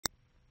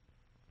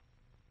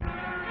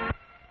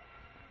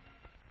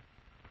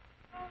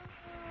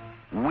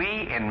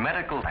We in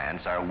medical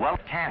science are well.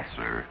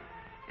 Cancer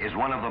is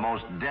one of the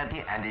most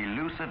deadly and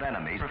elusive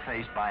enemies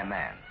faced by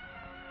man.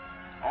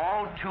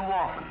 All too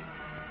often,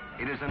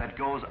 it is that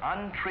goes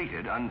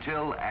untreated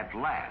until at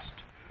last,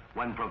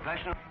 when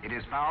it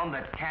is found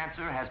that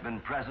cancer has been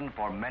present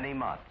for many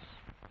months.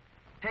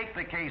 Take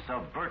the case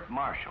of Bert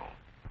Marshall.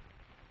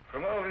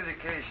 From all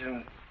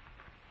indication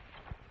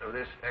of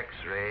this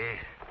X-ray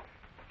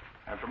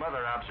and from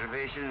other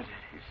observations,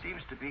 he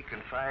seems to be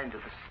confined to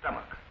the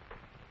stomach.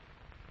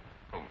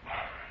 Oh,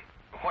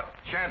 what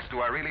chance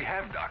do I really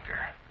have, Doctor?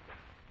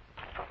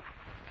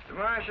 Mr.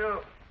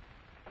 Marshall,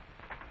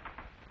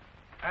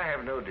 I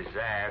have no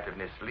desire to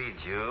mislead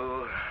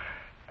you.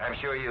 I'm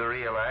sure you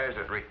realize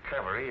that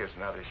recovery is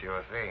not a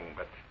sure thing,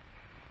 but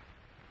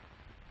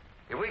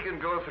if we can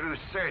go through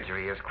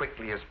surgery as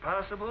quickly as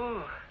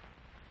possible,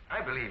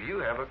 I believe you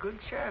have a good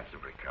chance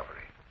of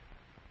recovery.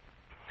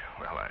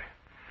 Well,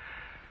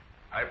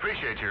 I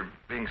appreciate your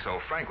being so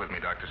frank with me,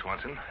 Dr.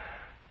 Swanson.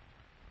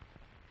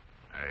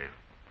 I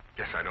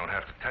guess I don't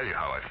have to tell you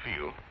how I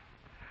feel.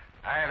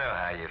 I know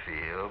how you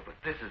feel, but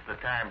this is the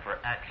time for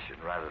action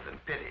rather than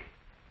pity.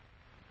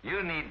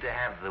 You need to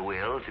have the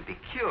will to be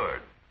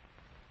cured.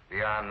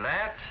 Beyond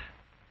that,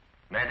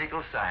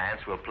 medical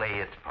science will play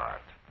its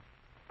part.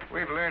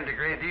 We've learned a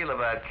great deal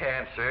about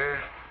cancer,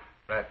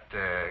 but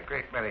a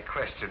great many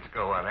questions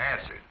go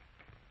unanswered.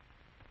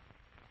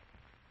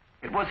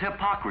 It was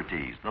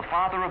Hippocrates, the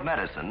father of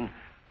medicine,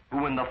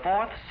 who in the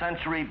 4th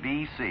century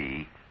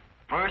B.C.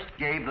 first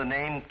gave the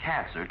name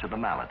cancer to the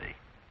malady.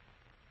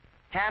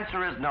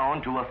 Cancer is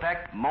known to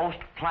affect most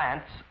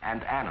plants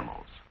and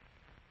animals.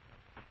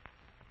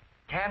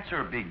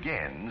 Cancer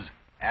begins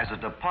as a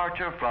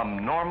departure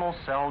from normal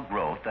cell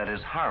growth that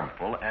is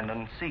harmful and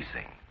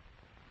unceasing.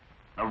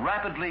 The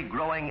rapidly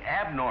growing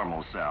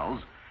abnormal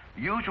cells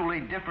usually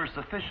differ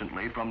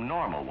sufficiently from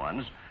normal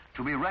ones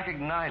to be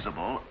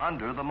recognizable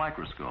under the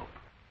microscope.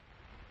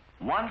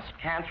 Once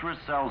cancerous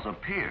cells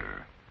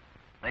appear,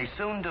 they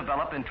soon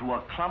develop into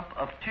a clump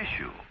of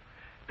tissue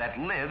that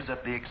lives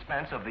at the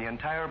expense of the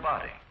entire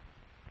body.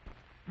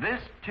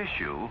 This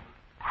tissue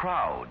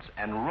crowds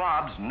and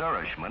robs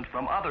nourishment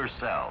from other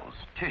cells,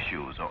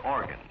 tissues, or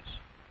organs.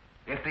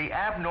 If the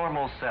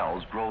abnormal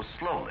cells grow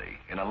slowly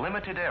in a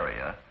limited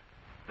area,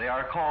 they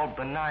are called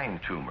benign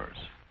tumors.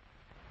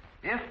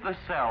 If the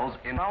cells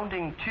in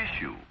surrounding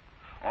tissue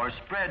or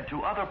spread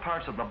to other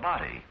parts of the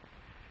body,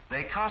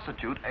 they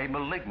constitute a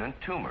malignant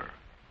tumor,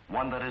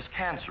 one that is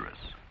cancerous.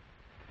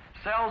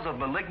 Cells of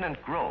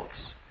malignant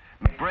growths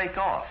may break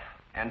off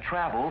and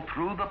travel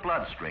through the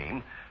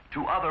bloodstream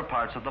to other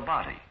parts of the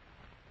body.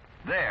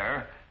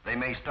 There, they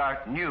may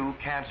start new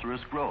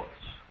cancerous growths.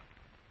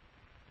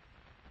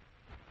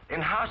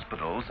 In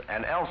hospitals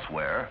and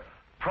elsewhere,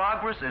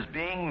 progress is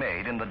being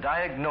made in the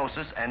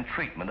diagnosis and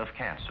treatment of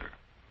cancer.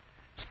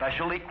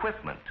 Special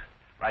equipment,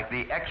 like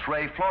the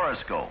X-ray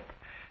fluoroscope,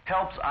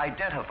 helps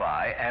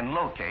identify and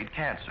locate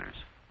cancers.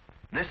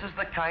 This is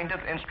the kind of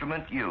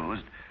instrument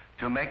used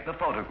to make the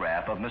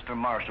photograph of Mr.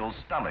 Marshall's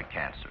stomach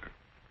cancer.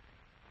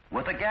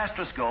 With a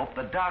gastroscope,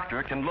 the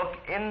doctor can look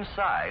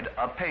inside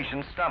a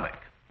patient's stomach.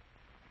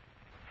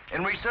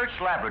 In research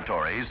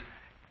laboratories,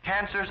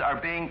 cancers are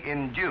being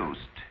induced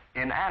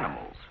in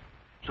animals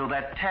so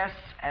that tests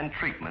and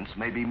treatments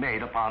may be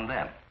made upon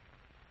them.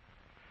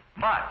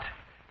 But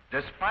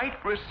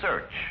despite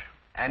research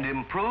and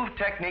improved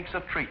techniques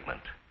of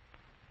treatment,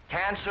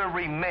 cancer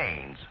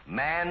remains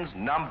man's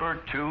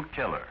number 2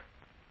 killer,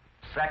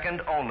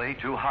 second only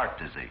to heart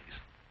disease.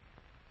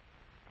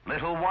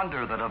 Little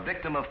wonder that a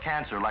victim of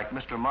cancer like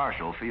Mr.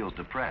 Marshall feels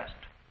depressed.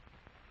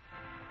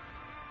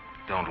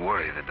 Don't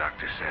worry, the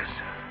doctor says.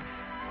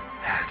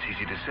 It's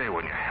easy to say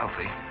when you're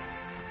healthy.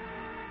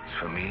 As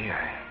for me,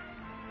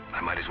 I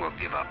might as well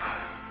give up.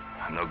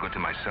 I'm no good to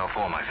myself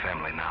or my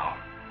family now.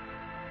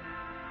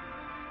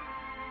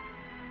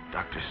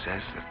 Doctor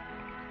says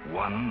that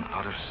 1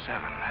 out of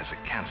 7 has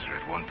a cancer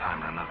at one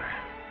time or another.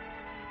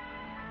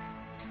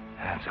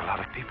 That's a lot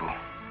of people.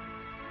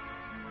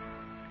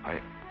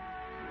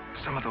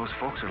 Some of those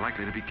folks are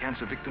likely to be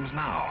cancer victims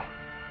now.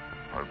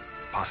 Or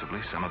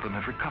possibly some of them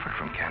have recovered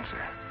from cancer.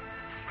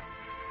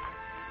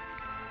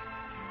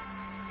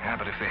 Yeah,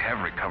 but if they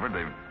have recovered,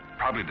 they've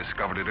probably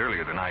discovered it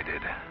earlier than I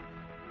did.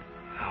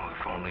 Oh,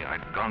 if only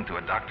I'd gone to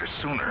a doctor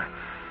sooner.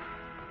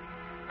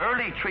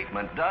 Early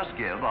treatment does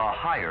give a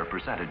higher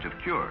percentage of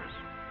cures.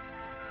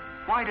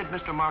 Why did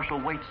Mr.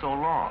 Marshall wait so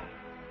long?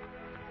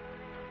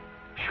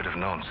 Should have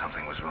known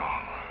something was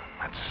wrong.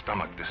 That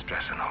stomach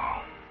distress and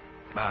all.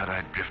 But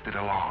I drifted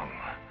along.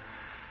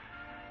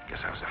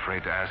 Guess I was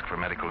afraid to ask for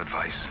medical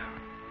advice.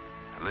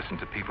 I listened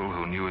to people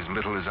who knew as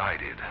little as I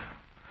did.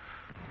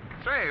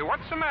 Say,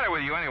 what's the matter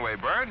with you anyway,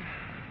 Bird?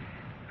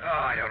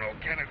 Oh, I don't know,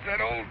 Ken. It's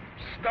that old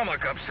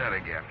stomach upset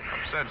again.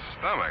 Upset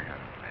stomach?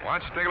 Why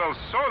don't you take a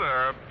little soda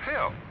or a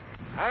pill?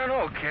 I don't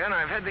know, Ken.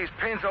 I've had these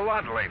pains a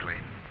lot lately.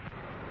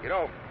 You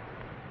know,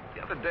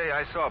 the other day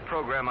I saw a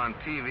program on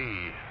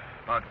TV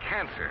about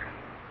cancer.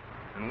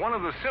 And one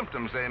of the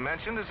symptoms they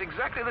mentioned is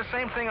exactly the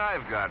same thing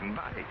I've got. And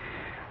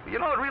You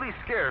know, it really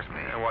scares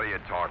me. What are you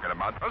talking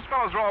about? Those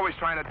fellows are always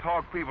trying to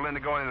talk people into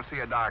going in to see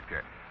a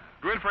doctor.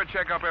 Go in for a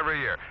checkup every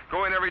year.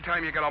 Go in every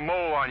time you get a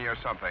mole on you or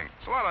something.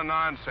 It's a lot of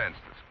nonsense,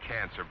 this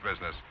cancer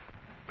business.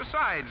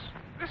 Besides,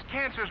 this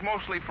cancer's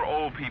mostly for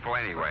old people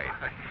anyway.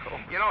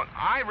 You know,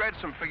 I read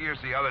some figures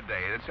the other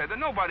day that said that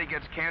nobody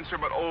gets cancer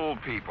but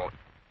old people.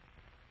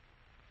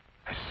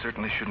 I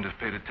certainly shouldn't have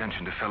paid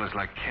attention to fellas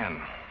like Ken.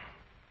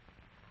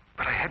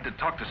 But I had to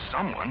talk to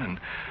someone, and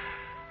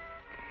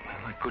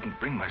well, I couldn't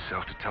bring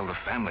myself to tell the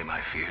family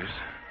my fears.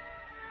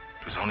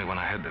 It was only when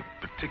I had the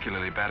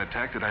particularly bad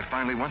attack that I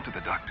finally went to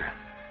the doctor.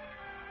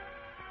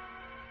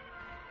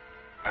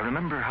 I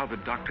remember how the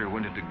doctor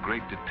went into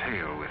great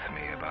detail with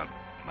me about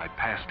my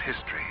past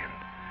history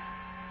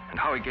and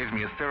how he gave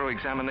me a thorough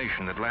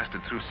examination that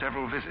lasted through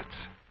several visits.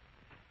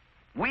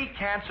 We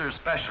cancer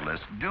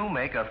specialists do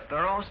make a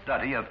thorough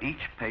study of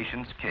each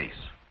patient's case.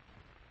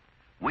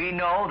 We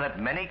know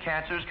that many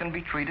cancers can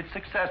be treated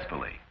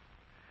successfully.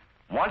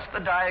 Once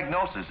the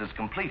diagnosis is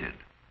completed,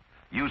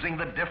 using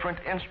the different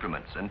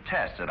instruments and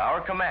tests at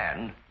our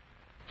command,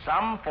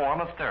 some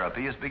form of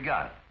therapy is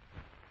begun.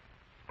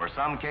 For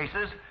some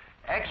cases,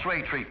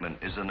 X-ray treatment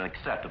is an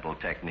acceptable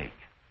technique.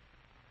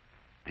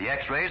 The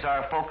X-rays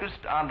are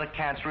focused on the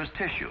cancerous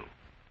tissue.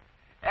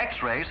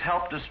 X-rays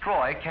help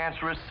destroy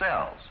cancerous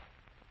cells.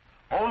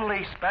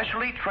 Only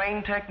specially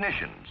trained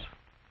technicians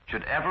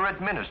should ever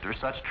administer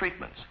such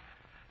treatments,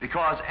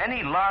 because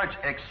any large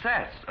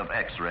excess of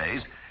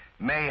X-rays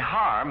may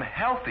harm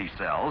healthy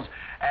cells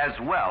as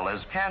well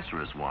as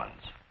cancerous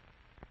ones.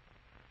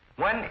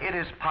 When it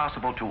is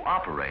possible to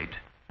operate,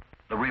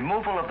 the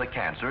removal of the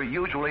cancer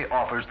usually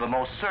offers the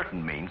most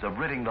certain means of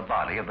ridding the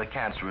body of the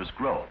cancerous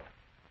growth.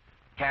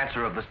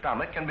 Cancer of the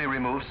stomach can be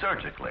removed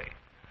surgically,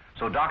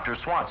 so Dr.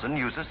 Swanson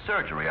uses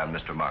surgery on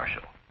Mr.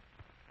 Marshall.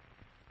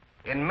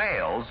 In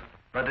males,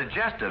 the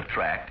digestive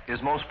tract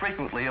is most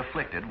frequently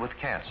afflicted with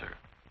cancer.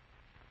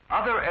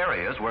 Other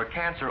areas where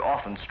cancer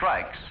often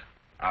strikes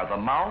are the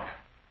mouth,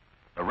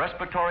 the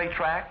respiratory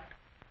tract,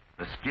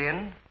 the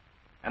skin,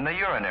 and the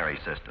urinary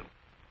system.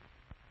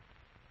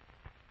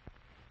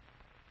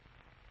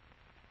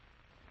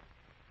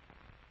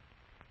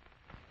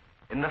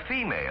 In the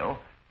female,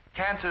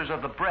 cancers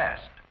of the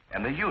breast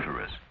and the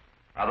uterus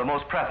are the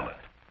most prevalent.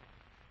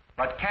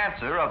 But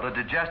cancer of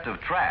the digestive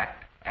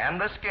tract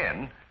and the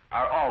skin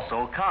are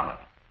also common.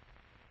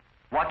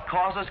 What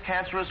causes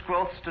cancerous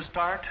growths to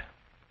start?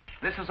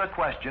 This is a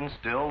question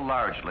still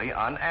largely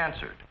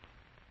unanswered,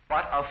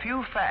 but a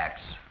few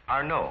facts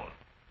are known.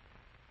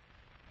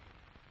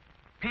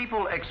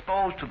 People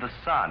exposed to the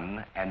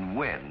sun and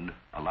wind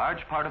a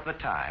large part of the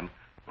time,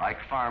 like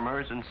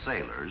farmers and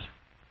sailors,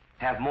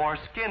 have more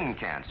skin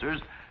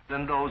cancers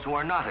than those who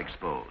are not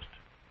exposed.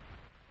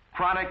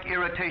 Chronic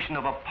irritation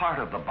of a part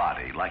of the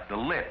body, like the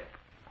lip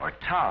or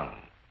tongue,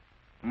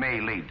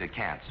 may lead to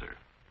cancer.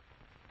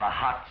 The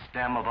hot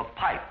stem of a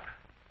pipe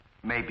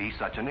may be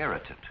such an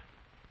irritant.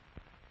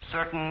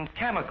 Certain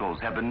chemicals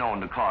have been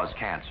known to cause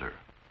cancer.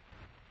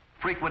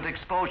 Frequent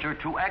exposure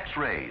to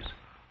X-rays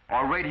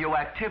or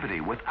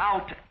radioactivity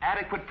without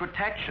adequate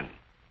protection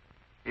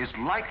is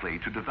likely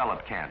to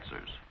develop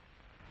cancers.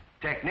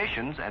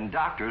 Technicians and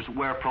doctors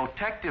wear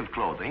protective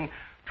clothing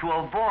to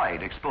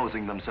avoid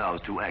exposing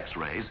themselves to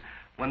X-rays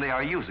when they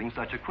are using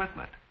such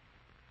equipment.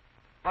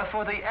 But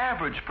for the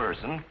average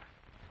person,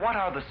 what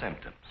are the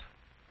symptoms?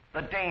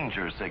 The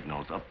danger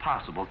signals of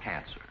possible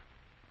cancer.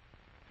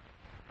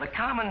 The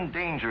common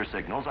danger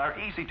signals are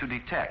easy to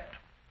detect.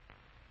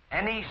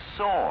 Any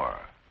sore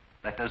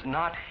that does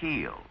not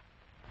heal,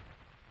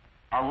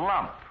 a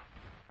lump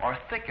or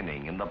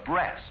thickening in the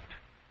breast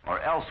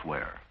or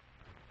elsewhere,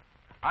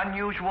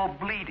 unusual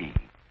bleeding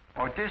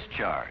or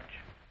discharge,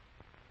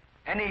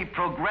 any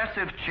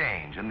progressive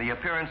change in the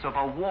appearance of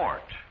a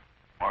wart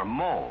or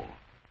mole,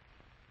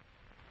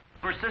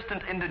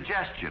 persistent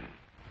indigestion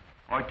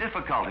or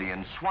difficulty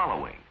in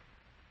swallowing,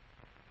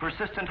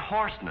 persistent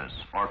hoarseness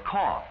or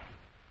cough,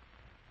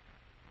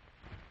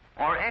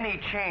 or any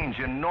change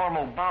in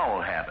normal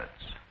bowel habits.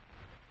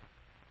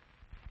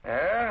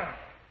 Well,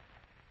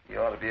 you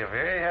ought to be a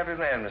very happy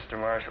man, Mr.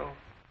 Marshall.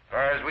 As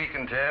far as we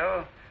can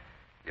tell,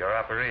 your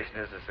operation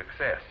is a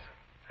success.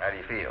 How do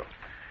you feel?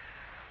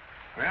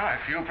 Well, I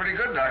feel pretty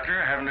good,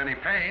 Doctor. I haven't any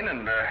pain,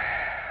 and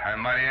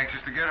I'm mighty anxious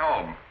to get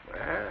home.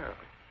 Well,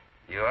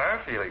 you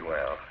are feeling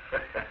well.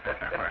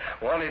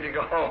 Wanting to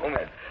go home.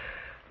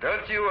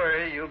 Don't you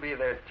worry, you'll be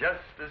there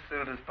just as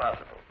soon as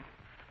possible.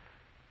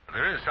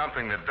 There is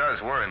something that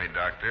does worry me,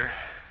 Doctor.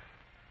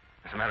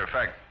 As a matter of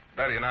fact,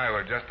 Betty and I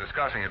were just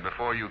discussing it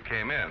before you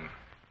came in.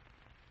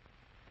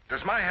 Does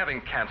my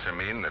having cancer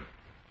mean that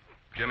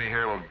Jimmy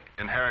here will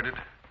inherit it?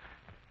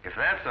 If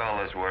that's all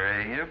that's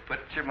worrying you, put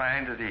your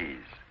mind at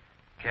ease.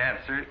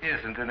 Cancer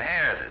isn't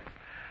inherited.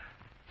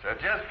 So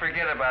just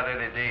forget about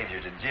any danger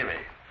to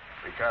Jimmy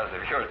because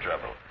of your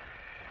trouble.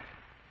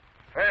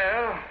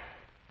 Well,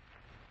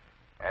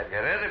 I've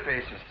got other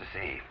patients to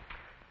see.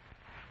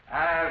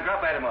 I'll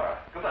drop by tomorrow.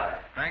 Goodbye.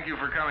 Thank you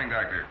for coming,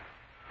 Doctor.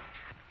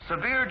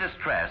 Severe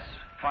distress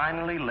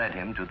finally led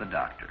him to the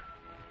doctor.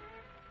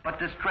 But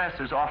distress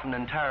is often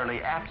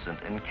entirely absent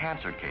in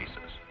cancer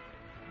cases.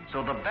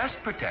 So the best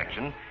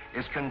protection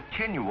is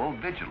continual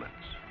vigilance.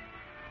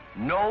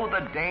 Know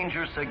the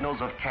danger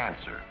signals of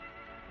cancer.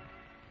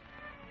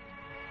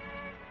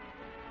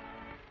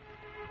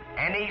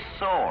 Any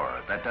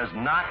sore that does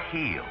not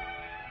heal,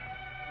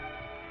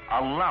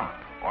 a lump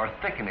or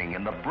thickening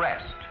in the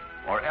breast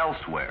or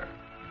elsewhere,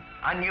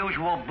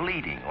 unusual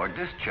bleeding or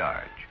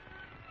discharge,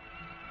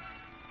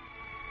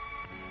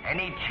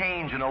 any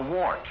change in a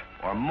wart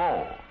or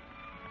mole,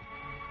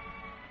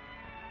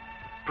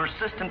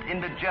 persistent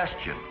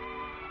indigestion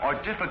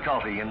or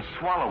difficulty in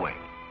swallowing,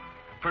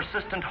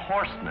 persistent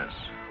hoarseness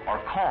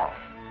or cough,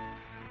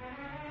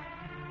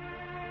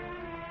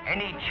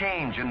 any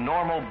change in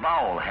normal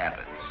bowel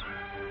habits.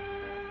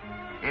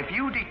 If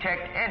you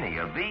detect any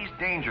of these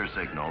danger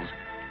signals,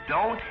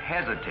 don't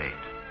hesitate.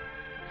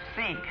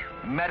 Seek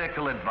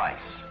medical advice.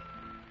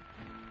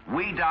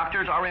 We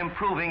doctors are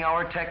improving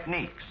our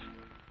techniques.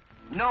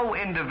 No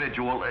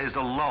individual is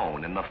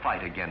alone in the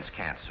fight against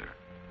cancer.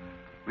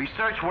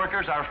 Research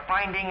workers are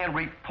finding and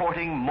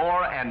reporting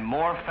more and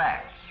more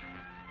facts.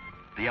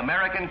 The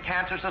American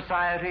Cancer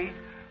Society,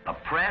 the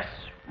press,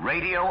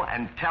 radio,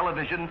 and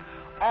television,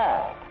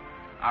 all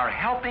are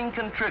helping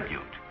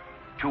contribute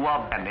to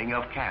a ending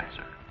of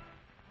cancer.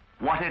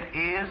 What it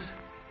is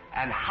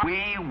and how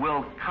we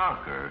will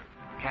conquer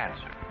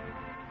cancer.